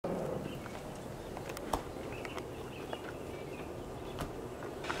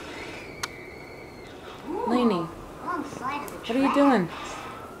What are you doing?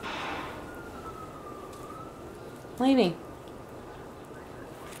 Lainey.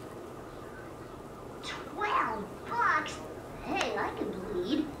 $12? Hey, I can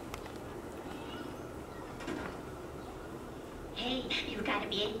bleed. Hey, you've got to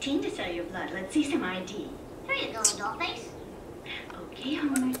be 18 to sell your blood. Let's see some ID. Here you go, dollface. Okay,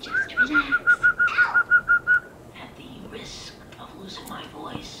 Homer, just relax. Ow! At the risk of losing my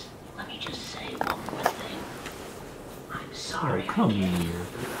voice, let me just say one more thing. I'm sorry. Oh, come here.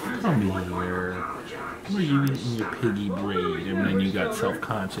 Come here. Where are you eating your piggy braid and then you got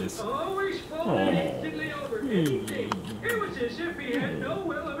self-conscious? Always falling instantly over. It was as if he had no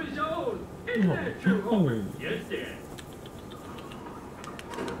will of his own. Isn't that true, Homer? Yes, Dad.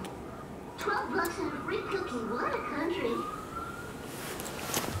 $12 and a free cookie. What a country.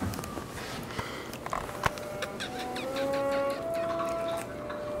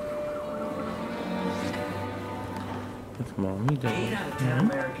 What's Mommy doing? 8 out of 10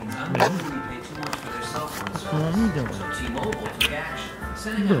 Americans unbelievably pay too much for their cell phone service. Mommy doing? So T-Mobile took action,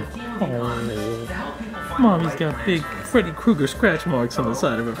 sending out a team of economists to help people find Mommy's the right got big plan. Freddy Krueger scratch marks on the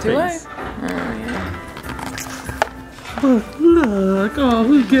side of her Do I? face. Oh, yeah. Oh, look! Oh,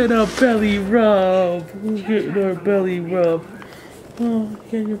 who's getting our belly rub? Who's getting our belly rub? Oh,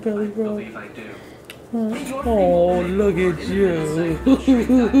 getting your belly rub. Believe I do. Oh, look at you! What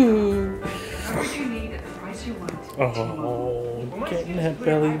you need at the price you want. Oh, getting that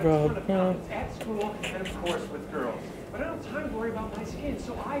belly rub, huh? At school and of course with girls. But I don't have time to worry about my skin,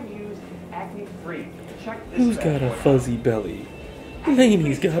 so I use Acne Free. Check this Who's bad got a boy. fuzzy belly?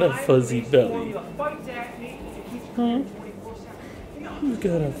 Lainey's got a fuzzy belly. Formula fights acne and keeps you Huh? clean 24/7. Who's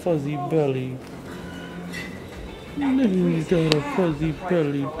got a fuzzy belly? Lainey's got a fuzzy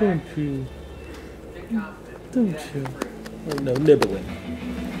belly, don't you? Don't you? Oh, no nibbling.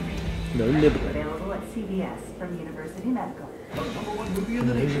 No nibbling. Available at CVS from University Medical. The #1 movie in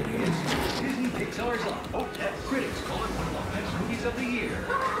the nation is Disney Pixar's Up. Oh, that critics call it one of the best movies of the year.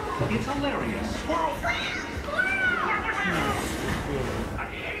 It's hilarious. I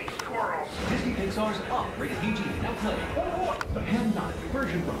hate squirrels. Disney Pixar's Up, rated PG, now play. The hand-knotted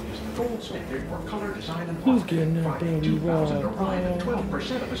version rug is the gold standard for color design and Who's quality. getting that Friday, belly 2000 rub? arrived at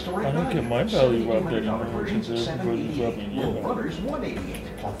 12% of the story I don't value. get my belly rubbed anymore $1,700 versions, since everybody's $788. rubbing you. Full runners, $188.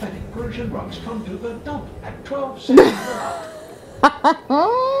 Authentic Persian rugs come to the dump at $12.60.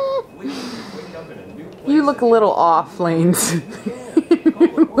 You look a little off, Lanes.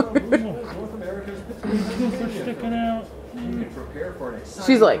 Sticking out.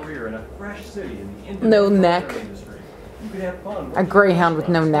 She's like, no neck. A greyhound with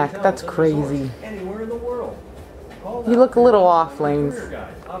no neck. That's crazy. You look a little off, Lanes.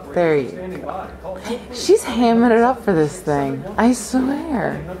 There you go. She's hamming it up for this thing. I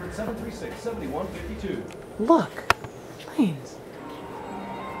swear. Look. Lanes.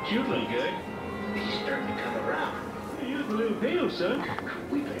 Cute little guy. He's starting to come around. You look a little pale, son.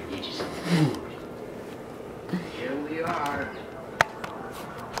 We better get you some food. Here we are.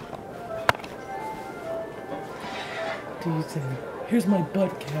 Do you say, here's my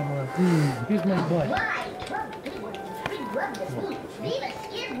butt camera. Here's my butt. Why? Big rub this week. Leave a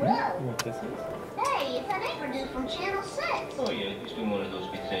skid rub. What this is? Hey, it's an anchor dude from Channel 6. Oh yeah, he's been one of those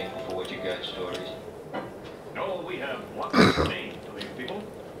be thankful for what you got stories. Oh, we have lots of names to these people.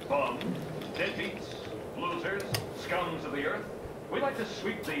 Bums, deadbeats, losers, scums of the earth. We like to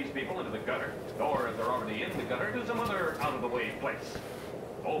sweep these people into the gutter, or if they're already in the gutter, to some other out-of-the-way place.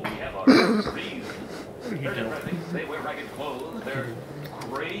 Oh, we have our reasons. They're depressing, they wear ragged clothes, they're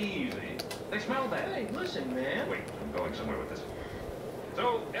crazy. They smell bad. Hey, listen, man. Wait, I'm going somewhere with this.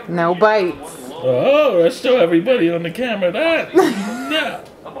 So, No bites. Oh, let's show everybody on the camera that. No.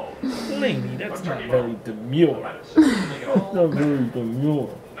 Lainey, that's not very demure. That's not very demure.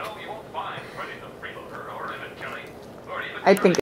 No, you won't find Freddy the Freeloader or Emmett Kelly or even I think